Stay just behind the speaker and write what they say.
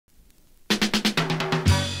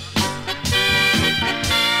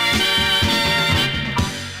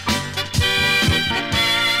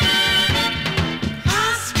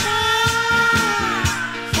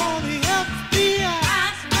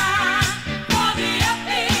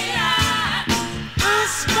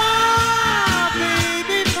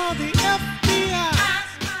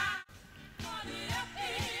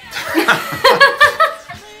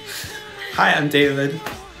Hi, I'm David.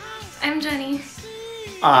 I'm Jenny.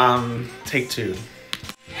 Take two.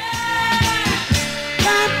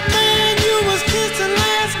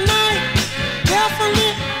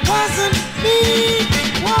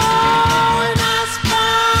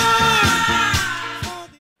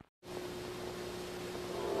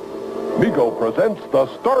 Mego presents the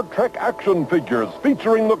Star Trek action figures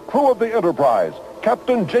featuring the crew of the Enterprise.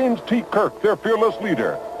 Captain James T. Kirk, their fearless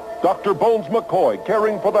leader. Dr. Bones McCoy,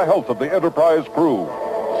 caring for the health of the Enterprise crew.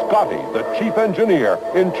 Scotty, the chief engineer,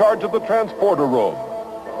 in charge of the transporter room.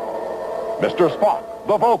 Mr. Spock,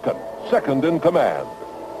 the Vulcan, second in command.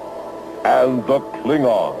 And the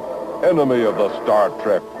Klingon, enemy of the Star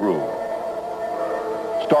Trek crew.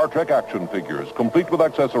 Star Trek action figures, complete with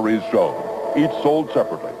accessories shown. Each sold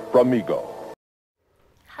separately from Mego.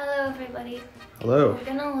 Hello, everybody. Hello. We're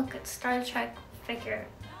gonna look at Star Trek figure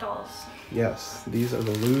dolls. Yes, these are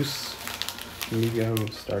the loose Mego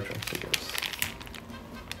Star Trek figures.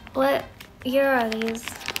 What year are these?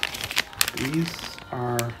 These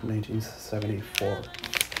are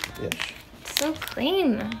 1974-ish. So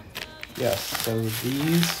clean. Yes, so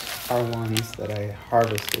these are ones that I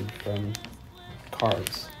harvested from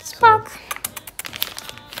cards. Spock.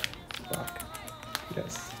 Spock.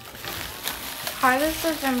 Yes.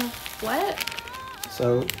 Harvested from what?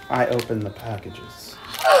 So I opened the packages.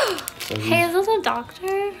 So these, Hey, is this a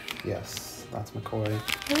doctor? yes, that's McCoy.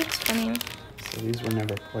 He looks funny. So these were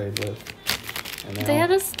never played with. And now They had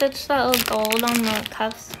to stitch that little gold on the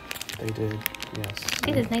cuffs. they did, yes.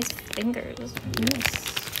 He has nice fingers. Yes.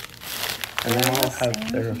 And they all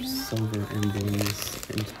have their silver emblems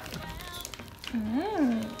intact.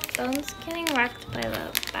 Bones getting wrecked by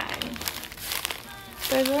the bag.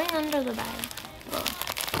 They're going under the bag. Whoa.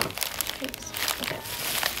 Oops. Okay.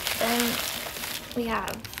 Then we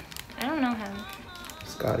have, I don't know him.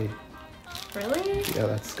 Scotty. Really? Yeah,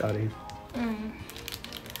 that's Scotty.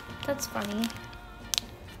 That's funny.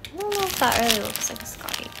 I don't know if that really looks like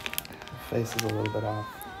Scotty. The face is a little bit off.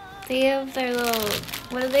 They have their little,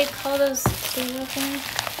 what do they call those taser things?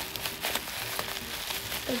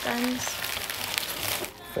 The guns?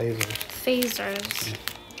 Phasers. Phasers.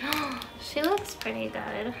 She looks pretty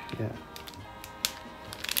good. Yeah.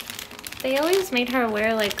 They always made her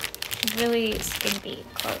wear like really skimpy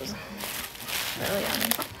clothes early on.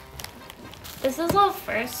 This is the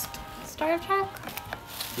first Star Trek?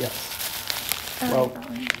 Yes. I Well, like that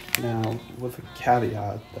one. now, with a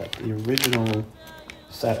caveat that the original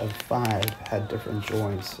set of 5 had different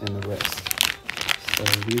joints in the wrist. So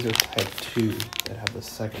these are type 2 that have the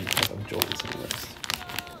second type of joints in the wrist.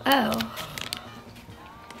 Oh.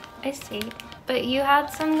 I see. But you had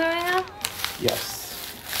some growing up? Yes.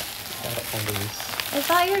 I had all these. I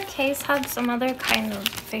thought your case had some other kind of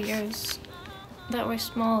figures that were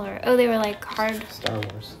smaller. Oh, they were like hard. Star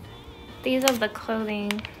Wars. These are the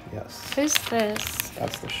clothing. Yes. Who's this?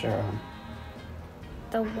 That's the Charon.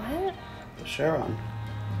 The what? The Charon.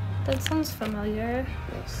 That sounds familiar.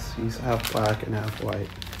 Yes. He's half black and half white.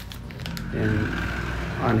 And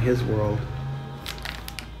on his world,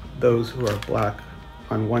 those who are black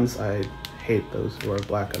on one side hate those who are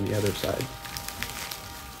black on the other side.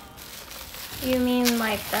 You mean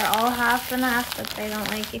like they're all half and half, but they don't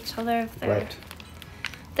like each other if they're... Right.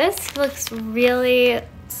 This looks really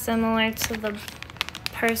similar to the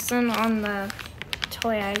person on the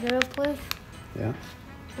toy I grew up with. Yeah.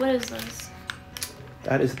 What is this?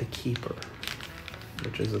 That is the Keeper,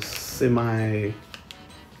 which is a semi-imaginary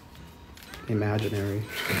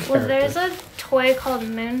Well, there's character. a toy called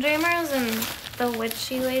Moondreamers, and the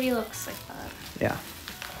witchy lady looks like that. Yeah.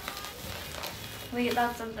 Wait,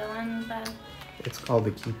 that's a villain then? It's called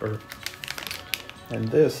the Keeper. And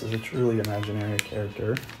this is a truly imaginary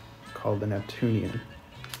character called the Neptunian.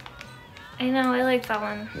 I know, I like that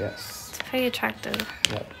one. Yes. It's pretty attractive.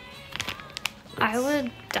 Yep. I would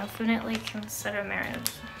definitely consider marriage.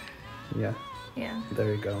 Yeah. Yeah.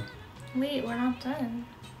 There you go. Wait, we're not done.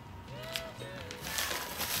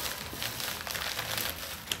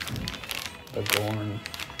 The Gorn.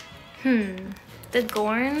 The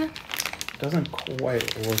Gorn, Doesn't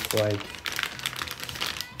quite look like...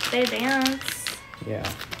 they dance. Yeah.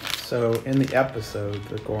 So in the episode,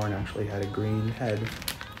 the Gorn actually had a green head.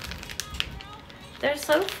 They're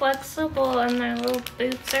so flexible, and their little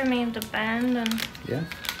boots are made to bend, and Yeah.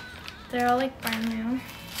 they're all like brand new.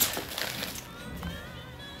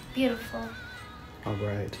 Beautiful. All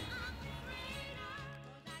right.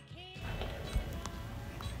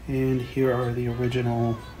 And here are the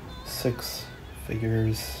original 6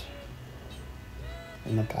 figures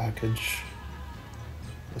in the package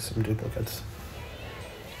with some duplicates.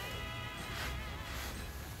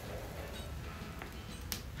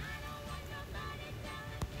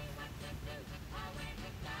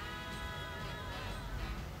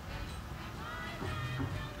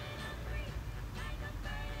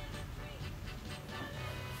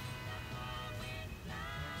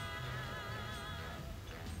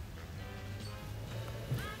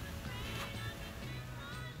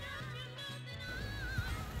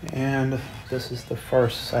 And this is the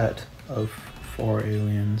first set of 4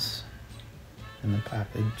 aliens in the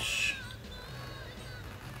package.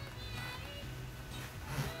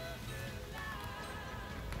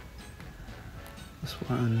 This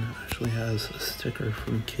one actually has a sticker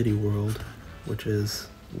from Kitty World, which was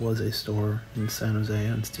a store in San Jose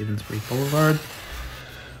on Stevensbury Boulevard,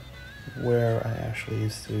 where I actually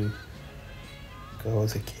used to go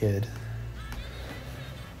as a kid.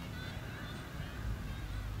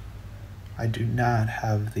 I do not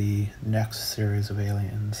have the next series of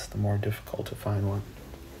aliens, the more difficult to find one.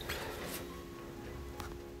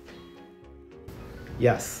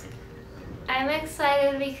 Yes. I'm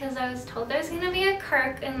excited because I was told there's going to be a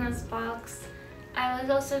Kirk in this box. I was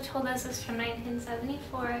also told this is from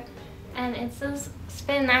 1974, and it's a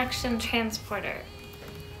spin action transporter.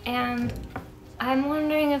 And I'm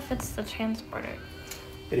wondering if it's the transporter.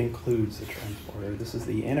 It includes the transporter. This is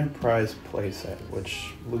the Enterprise playset,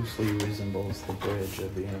 which loosely resembles the bridge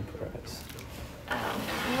of the Enterprise. Oh,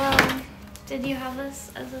 well, did you have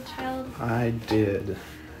this as a child? I did.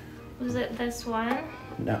 Was it this one?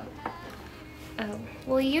 No. Oh,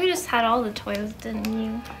 well, you just had all the toys, didn't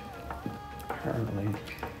you? Apparently.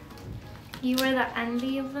 You were the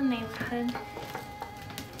envy of the neighborhood.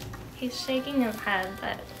 He's shaking his head,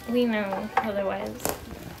 but we know otherwise.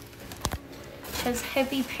 His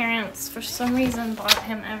hippie parents, for some reason, bought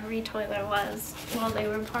him every toy there was while they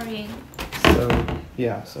were partying. So,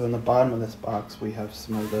 yeah, so in the bottom of this box, we have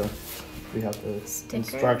the Stickers?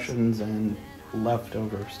 instructions and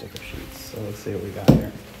leftover sticker sheets. So let's see what we got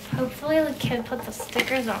here. Hopefully the kid put the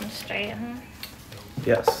stickers on straight, huh?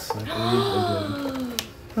 Yes, I believe they did.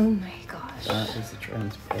 Oh my gosh. That is the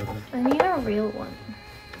transporter. I need a real one.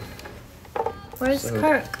 Where's So-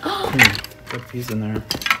 Kirk? Put these in there.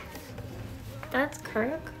 That's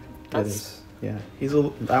Kirk? It is. Yeah,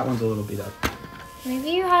 that one's a little beat up. Maybe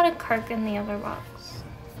you had a Kirk in the other box.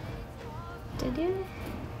 Did you?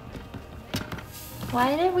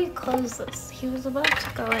 Why did we close this? He was about to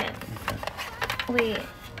go in. Wait,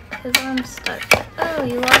 his arm's stuck. Oh,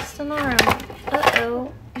 you lost an arm.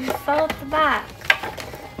 Uh-oh, you fell at the back.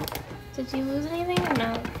 Did you lose anything or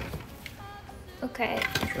no? Okay.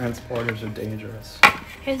 Transporters are dangerous.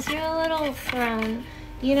 Here's your little throne.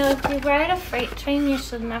 You know, if you ride a freight train, you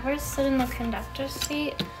should never sit in the conductor's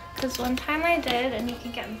seat. Because one time I did, and you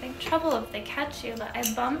can get in big trouble if they catch you, but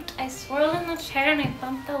I swirled in the chair and I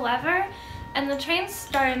bumped the lever, and the train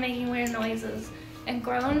started making weird noises and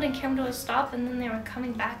groaned and came to a stop, and then they were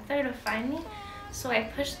coming back there to find me. So I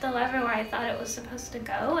pushed the lever where I thought it was supposed to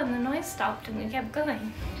go, and the noise stopped and we kept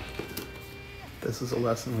going. This is a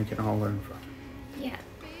lesson we can all learn from. Yeah,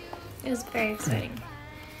 it was very exciting.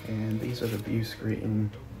 And these are the view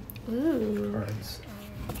screen Ooh, cards.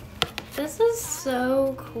 this is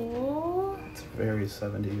so cool. It's very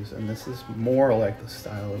 70s, and this is more like the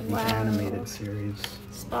style of the Wow. animated series.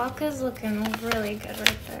 Spock is looking really good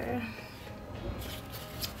right there.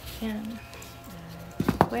 Yeah.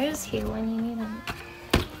 Where is he when you need him?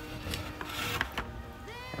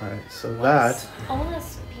 Alright, so What's that all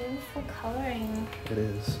this beautiful coloring. it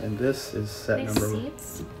is. And this is set These number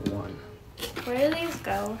seats? 1. Where do these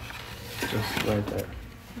go? Just right there.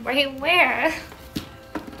 Right where?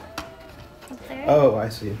 Up there? Oh, I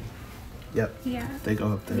see. Yep, Yeah. they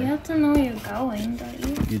go up You there. have to know where you're going, don't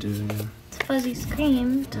you? You do, yeah. It's a fuzzy screen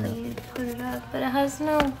until you put it up, but it has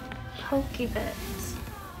no pokey bits.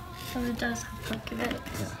 So it does have pokey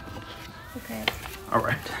bits. Yeah. Okay.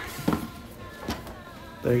 Alright.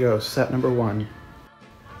 There you go, set number 1.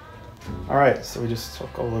 Alright, so we just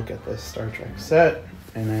took a look at this Star Trek set,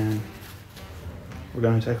 and then we're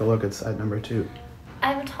going to take a look at set number 2.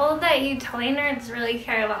 I'm told that you toy nerds really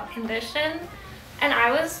care about condition, and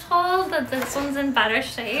I was told that this one's in better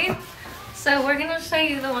shape, so we're gonna show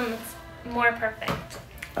you the one that's more perfect.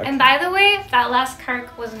 Okay. And by the way, that last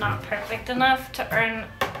Kirk was not perfect enough to earn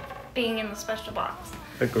being in the special box.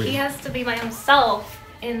 Agreed. He has to be by himself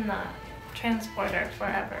in the transporter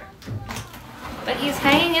forever. But he's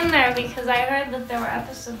hanging in there because I heard that there were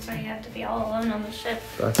episodes where he had to be all alone on the ship.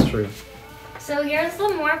 That's true. So here's the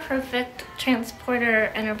more perfect transporter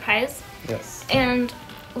Enterprise. Yes. And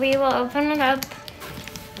we will open it up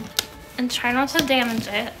and try not to damage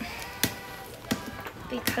it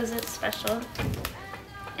because it's special.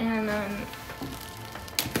 And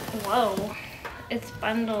whoa, it's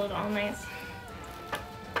bundled all nice.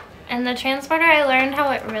 And the transporter, I learned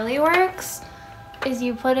how it really works is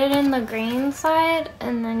you put it in the green side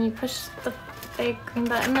and then you push the big green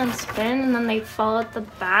button and spin, and then they fall at the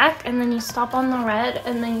back, and then you stop on the red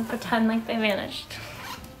and then you pretend like they vanished.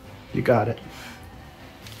 You got it.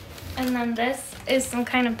 And then this is some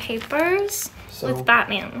kind of papers. with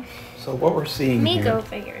Batman. So what we're seeing Mego here,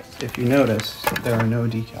 figures. if you notice, there are no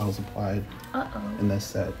decals applied in this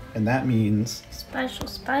set. And that means Special.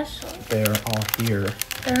 they're all here.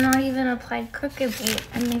 They're not even applied crookedly,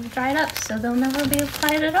 and they've dried up, so they'll never be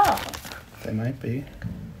applied at all. They might be.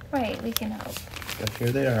 Right, we can hope. But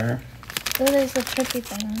here they are. Oh, there's a trippy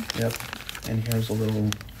thing. Yep. And here's a little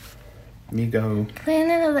Mego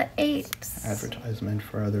Planet of the Apes. advertisement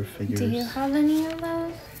for other figures. Do you have any of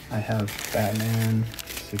those? I have Batman,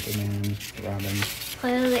 Superman, Robin.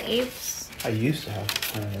 Planet of the Apes. I used to have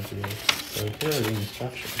Planet of the Apes. So here are the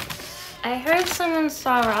instructions. I heard someone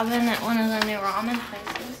saw Robin at one of the new ramen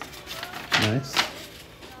places. Nice.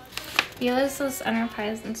 Ulysses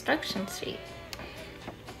Enterprise instruction sheet.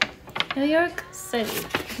 New York City,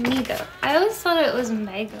 Mego. I always thought it was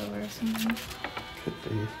Mego or something. Could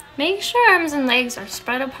be. Make sure arms and legs are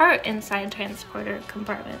spread apart inside transporter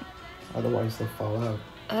compartment. Otherwise they'll fall out.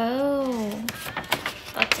 Oh,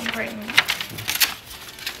 that's important.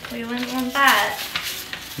 We wouldn't want that.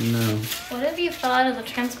 No. What if you fell out of the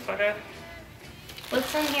transporter?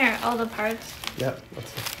 What's in here? All the parts? Yep,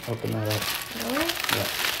 let's open that up. Really? Yep.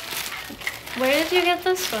 Where did you get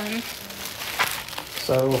this one?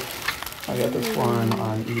 So, I got this one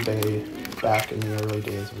on eBay back in the early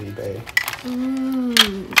days of eBay. Ooh.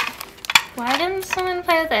 Why didn't someone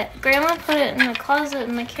play with it? Grandma put it in the closet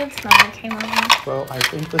and the kids never came over. Well, I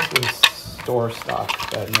think this was store stock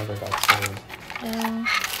that never got sold.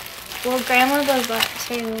 Well, Grandma does that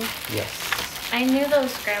too. Yes. I knew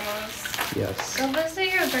those grandmas. Yes. Go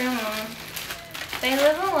visit your grandma. They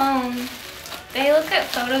live alone. They look at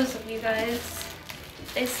photos of you guys.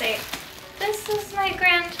 They say, "This is my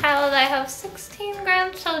grandchild. I have 16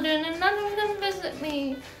 grandchildren and none of them visit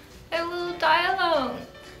me. I will die alone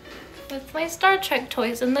with my Star Trek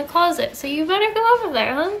toys in the closet. So you better go over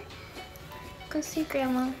there, huh? Go see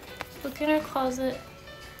Grandma. Look in her closet."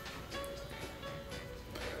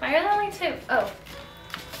 Why are there only 2? Oh,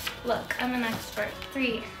 look, I'm an expert.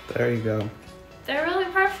 3. There you go. They're really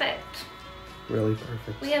perfect. Really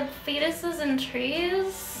perfect. We have fetuses and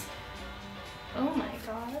trees. Oh my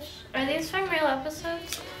gosh. Are these from real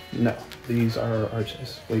episodes? No, these are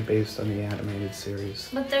artistically based on the animated series.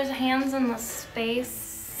 But there's hands in the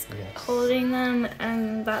space Yes. holding them,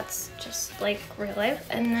 and that's just like real life.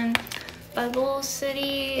 And then Bubble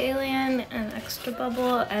City Alien and Extra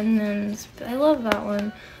Bubble, and then I love that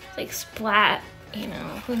one. It's like Splat, you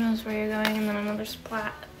know, who knows where you're going, and then another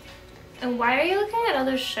Splat. And why are you looking at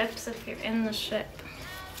other ships if you're in the ship?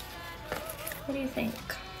 What do you think?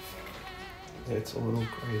 It's a little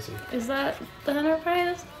crazy. Is that the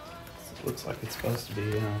Enterprise? It looks like it's supposed to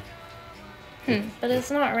be, yeah. But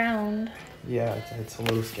it's not round. Yeah, it's a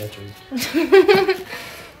little sketchy.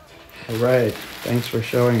 All right, thanks for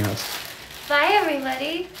showing us. Bye,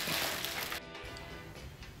 everybody.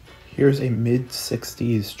 Here's a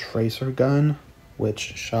mid-60s tracer gun, which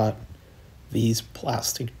shot these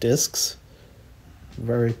plastic discs.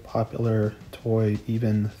 Very popular toy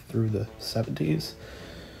even through the 70s.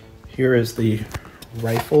 Here is the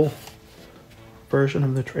rifle version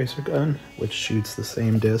of the tracer gun, which shoots the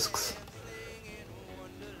same discs.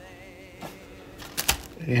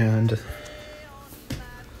 And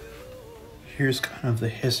here's kind of the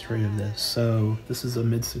history of this. So this is a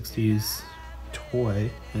mid-60s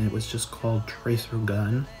toy, and it was just called Tracer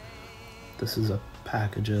Gun. This is a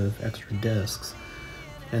package of extra discs.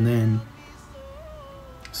 And then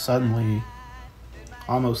suddenly,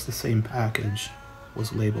 almost the same package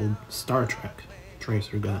was labeled Star Trek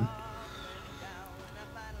Tracer Gun.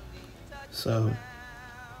 So,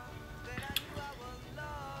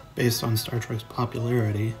 based on Star Trek's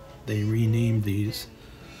popularity, they renamed these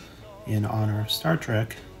in honor of Star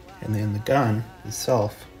Trek, and then the gun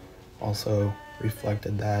itself also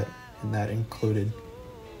reflected that, and that included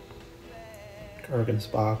Kirk and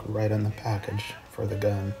Spock right on the package for the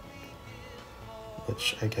gun,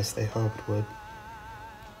 which I guess they hoped would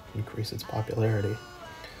increase its popularity.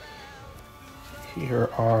 Here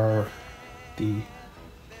are the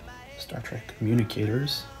Star Trek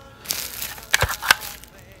communicators.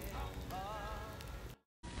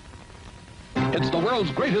 It's the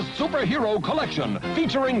world's greatest superhero collection,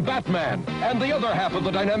 featuring Batman and the other half of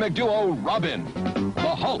the dynamic duo, Robin.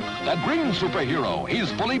 The Hulk, that green superhero,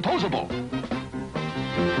 he's fully posable.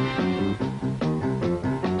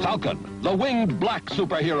 Falcon, the winged black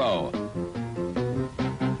superhero.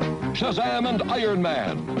 Shazam and Iron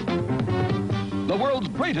Man. The world's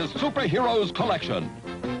greatest superheroes collection.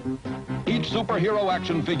 Each superhero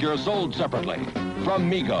action figure sold separately from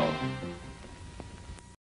Mego.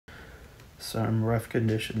 Some rough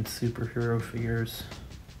condition superhero figures.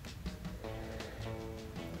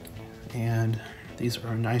 And these are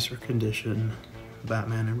a nicer condition.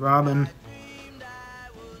 Batman and Robin.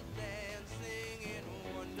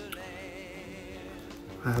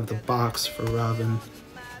 I have the box for Robin.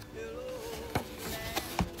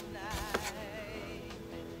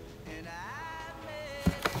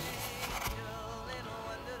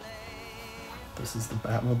 This is the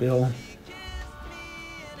Batmobile.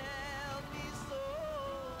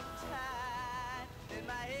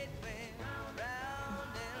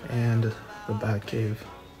 And the Batcave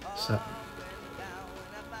set.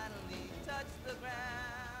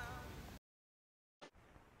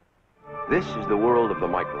 This is the world of the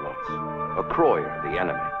Micronauts. A Croyer, the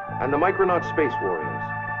enemy, and the Micronaut Space Warriors,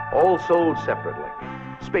 all sold separately.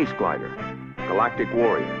 Space Glider, Galactic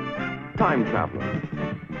Warrior, Time Traveler.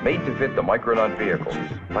 Made to fit the Micronaut vehicles,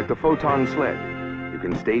 like the Photon Sled. You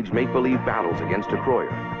can stage make-believe battles against a Croyer.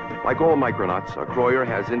 Like all Micronauts, a Croyer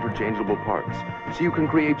has interchangeable parts, so you can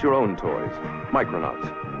create your own toys.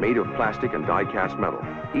 Micronauts, made of plastic and die-cast metal,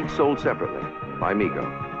 each sold separately by Mego.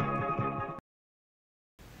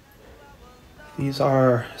 These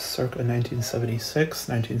are circa 1976,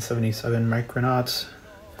 1977 Micronauts.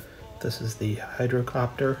 This is the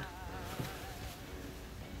hydrocopter,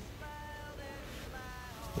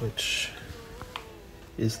 which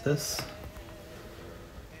is this.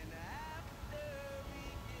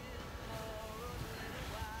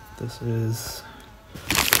 This is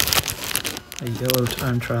a yellow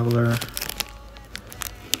time traveler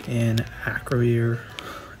in acroear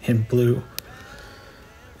in blue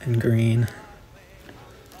and green.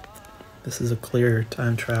 This is a clear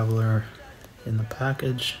time traveler in the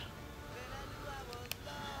package.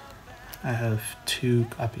 I have 2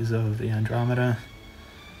 copies of the Andromeda,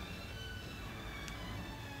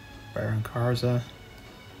 Baron Karza,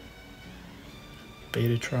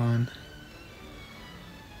 Betatron,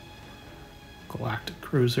 Galactic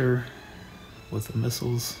Cruiser with the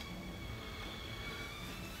missiles,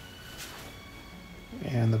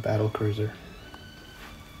 and the Battle Cruiser.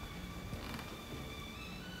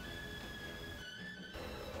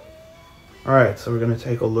 Alright, so we're going to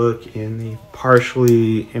take a look in the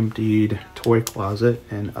partially emptied toy closet,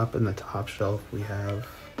 and up in the top shelf we have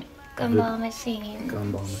Gumball machines.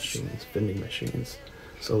 Gumball machines, vending machines.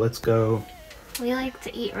 So let's go. We like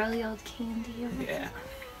to eat really old candy. Yeah.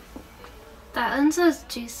 That one says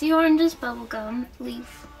Juicy Oranges Bubblegum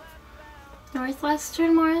Leaf.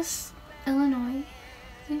 Northwestern Morris, Illinois,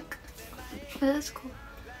 I think. But that's cool.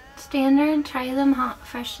 Standard, try them hot,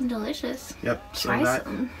 fresh, and delicious. Yep, so Try that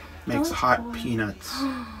some. makes That hot cool. peanuts.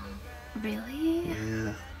 Really?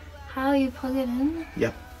 Yeah. How you plug it in?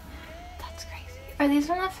 Yep. That's crazy. Are these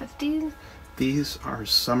from the 50s? These are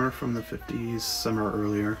some are from the 50s, some are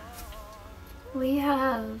earlier. We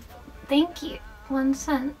have, thank you, 1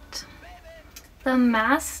 cent. The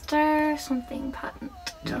Master something patent,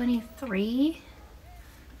 Yep. 23.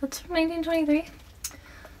 That's from 1923.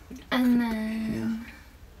 And then,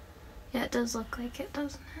 yeah, it does look like it,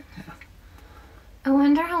 doesn't it? Yeah. I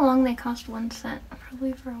wonder how long they cost 1 cent.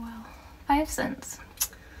 Probably for a while. 5 cents.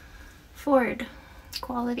 Ford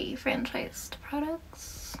quality franchised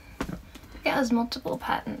products. It has multiple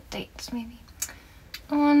patent dates, maybe.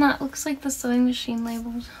 Oh, and that looks like the sewing machine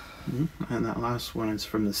labels. And that last one is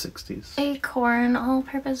from the 60s. Acorn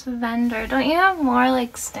all-purpose vendor. Don't you have more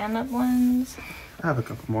like stand-up ones? I have a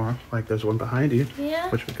couple more. Like there's one behind you, Yeah.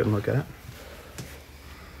 which we can look at.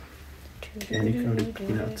 Candy coated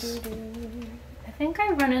peanuts. I think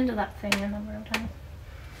I run into that thing a number of times.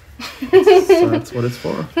 So that's what it's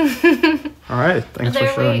for. Alright, thanks for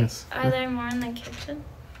showing us. Are there more in the kitchen?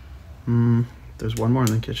 There's one more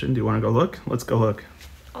in the kitchen. Do you want to go look? Let's go look.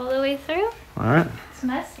 All the way through? Alright. It's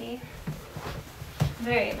messy.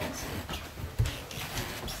 Very messy.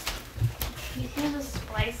 You can just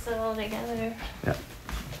splice it all together. Yep.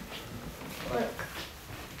 Look.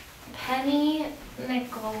 Penny,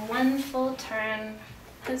 nickel, 1 full turn.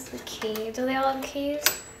 Has the key. Do they all have keys?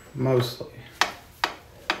 Mostly.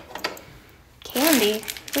 Candy.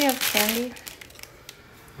 We have candy.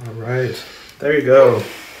 Alright. There you go.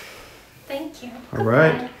 Thank you.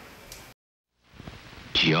 Alright.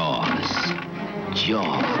 Jaws.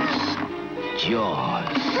 Jaws.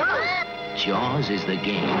 Jaws. Jaws is the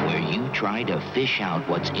game where you try to fish out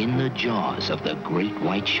what's in the jaws of the great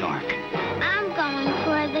white shark. I'm going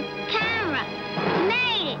for the camera.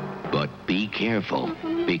 Made it. But be careful,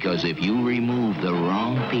 because if you remove the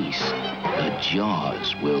wrong piece, the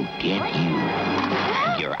jaws will get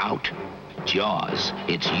you. You're out. Jaws.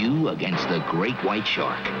 It's you against the great white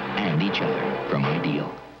shark and each other from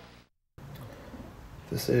Ideal.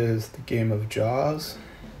 This is the game of Jaws.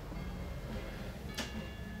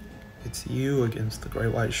 It's you against the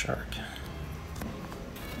great white shark.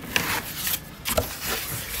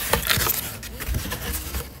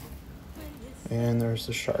 And there's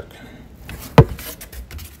the shark.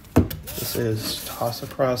 This is Toss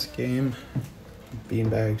Across game,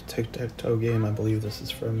 beanbag tic-tac-toe game. I believe this is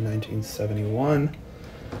from 1971.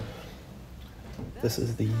 This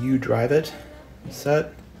is the You Drive It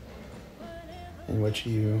set, in which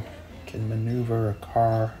you can maneuver a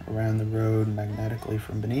car around the road magnetically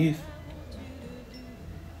from beneath.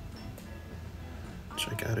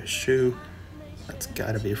 Check out his shoe. That's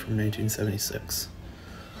gotta be from 1976.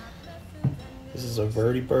 This is a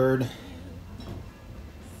vertibird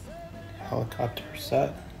helicopter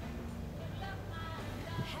set.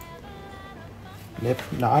 Nip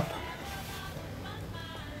Nop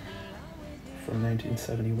from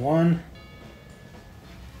 1971.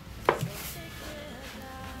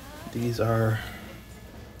 These are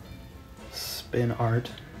spin art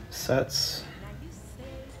sets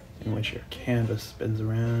in which your canvas spins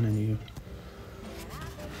around and you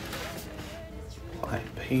apply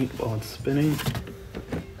paint while it's spinning.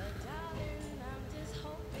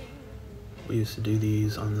 We used to do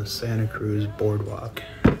these on the Santa Cruz boardwalk.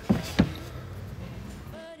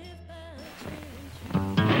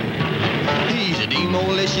 He's a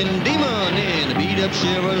demolition demon in a beat-up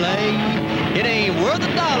Chevrolet. It ain't worth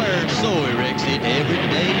 $1, so he wrecks it every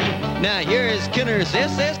day. Now here is Kenner's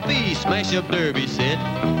SSP smash-up derby set,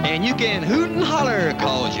 and you can hoot and holler,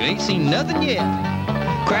 cause you ain't seen nothing yet.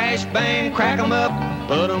 Crash, bang, crack 'em up,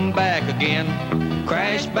 put 'em back again.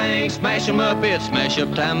 Crash, bang, smash 'em up, it's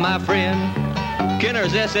smash-up time, my friend.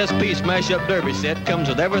 Kenner's SSP smash-up derby set comes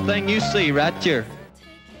with everything you see right here.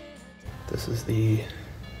 This is the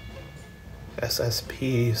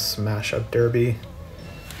SSP smash-up derby,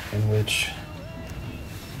 in which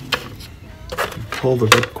you pull the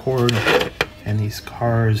ripcord and these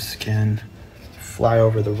cars can fly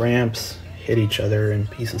over the ramps, hit each other, and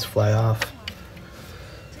pieces fly off.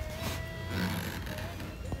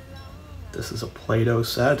 This is a Play-Doh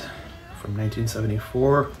set from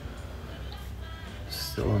 1974,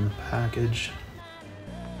 still in the package.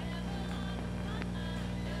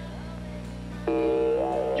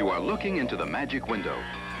 You are looking into the magic window.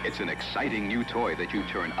 It's an exciting new toy that you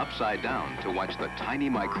turn upside down to watch the tiny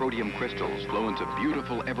microdium crystals flow into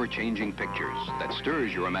beautiful, ever-changing pictures that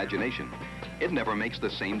stirs your imagination. It never makes the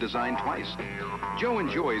same design twice. Joe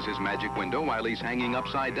enjoys his magic window while he's hanging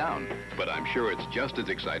upside down, but I'm sure it's just as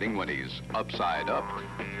exciting when he's upside up.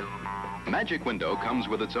 Magic Window comes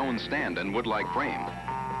with its own stand and wood-like frame.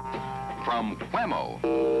 From Wham-O.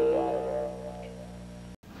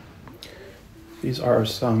 These are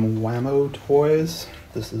some Wham-O toys.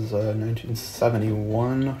 This is a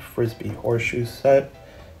 1971 Frisbee horseshoe set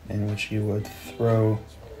in which you would throw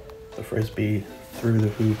the Frisbee through the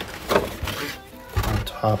hoop on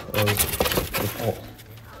top of the pole.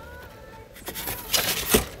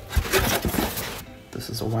 This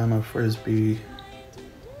is a Wham-O Frisbee,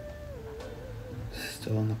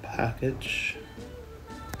 still in the package.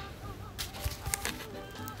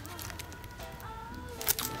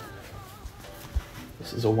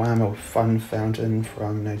 This is a Wham-O Fun Fountain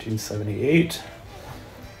from 1978,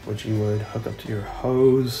 which you would hook up to your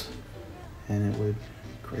hose and it would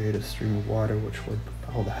create a stream of water which would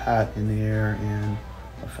propel the hat in the air and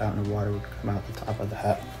a fountain of water would come out the top of the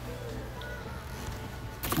hat.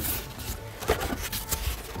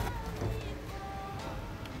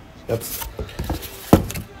 Yep.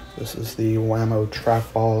 This is the Wham-O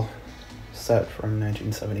trackball set from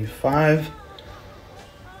 1975,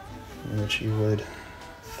 in which you would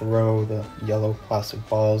throw the yellow plastic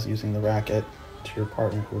balls using the racket to your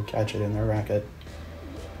partner who would catch it in their racket.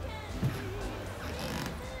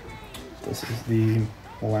 This is the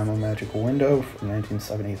Wham-O Magic Window from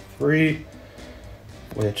 1973,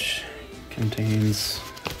 which contains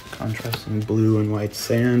contrasting blue and white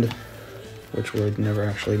sand, which would never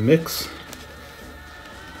actually mix.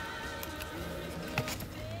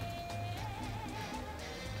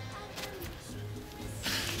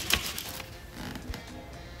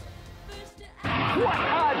 What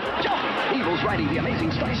a jump! Evel's riding the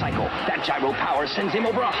amazing stunt cycle. That gyro power sends him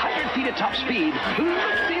over 100 feet at top speed.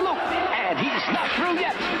 Loop-de-loop, and he's not through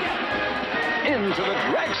yet. Into the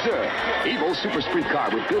dragster. Evel's super sprint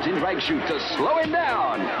car with built-in drag chute to slow him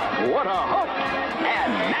down. What a hook!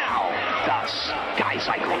 And now, the Sky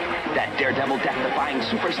Cycle. That daredevil death-defying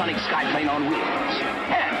supersonic skyplane on wheels.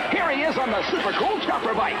 And here he is on the super cool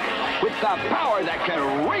chopper bike with the power that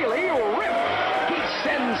can really rip. He's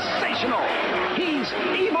sensational. He's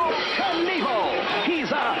Evel Knievel.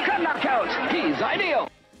 He's a knockout. He's ideal.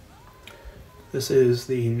 This is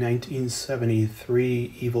the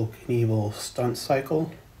 1973 Evel Knievel stunt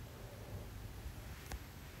cycle.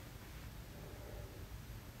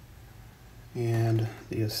 And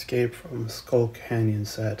the Escape from Skull Canyon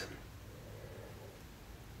set,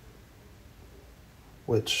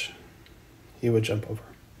 which he would jump over.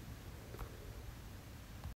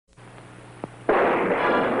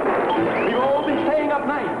 We've all been staying up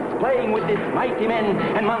nights playing with this Mighty Men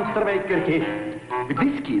and Monster Maker kit. With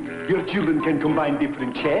this kit, your children can combine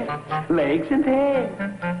different chests, legs, and heads.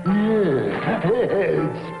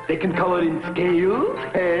 They can color in scales,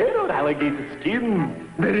 hair, or alligator skin.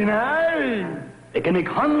 Very nice. They can make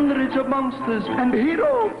hundreds of monsters and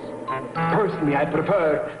heroes. Personally, I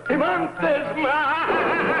prefer the monsters.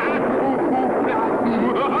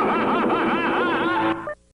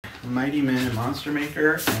 Mighty Men and Monster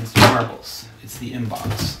Maker and some marbles. It's the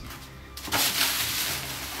inbox.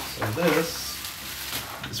 So this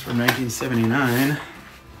is from 1979,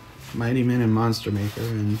 Mighty Men and Monster Maker,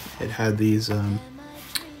 and it had these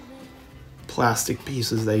plastic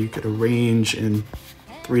pieces that you could arrange in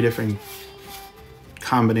 3 different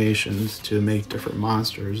combinations to make different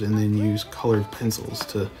monsters, and then use colored pencils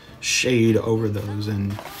to shade over those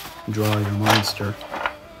and draw your monster.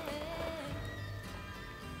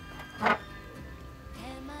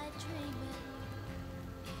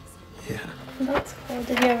 Yeah. That's cool.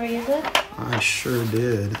 Did you ever use it? I sure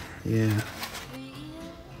did, yeah.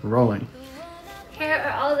 Rolling. Here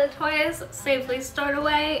are all the toys safely stored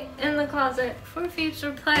away in the closet for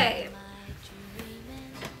future play.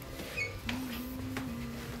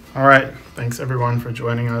 Alright, thanks everyone for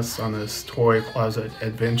joining us on this toy closet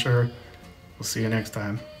adventure. We'll see you next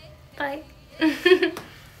time. Bye.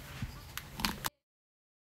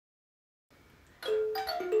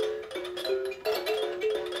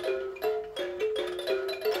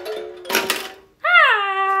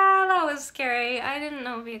 Scary. I didn't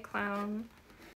know it'd be a clown.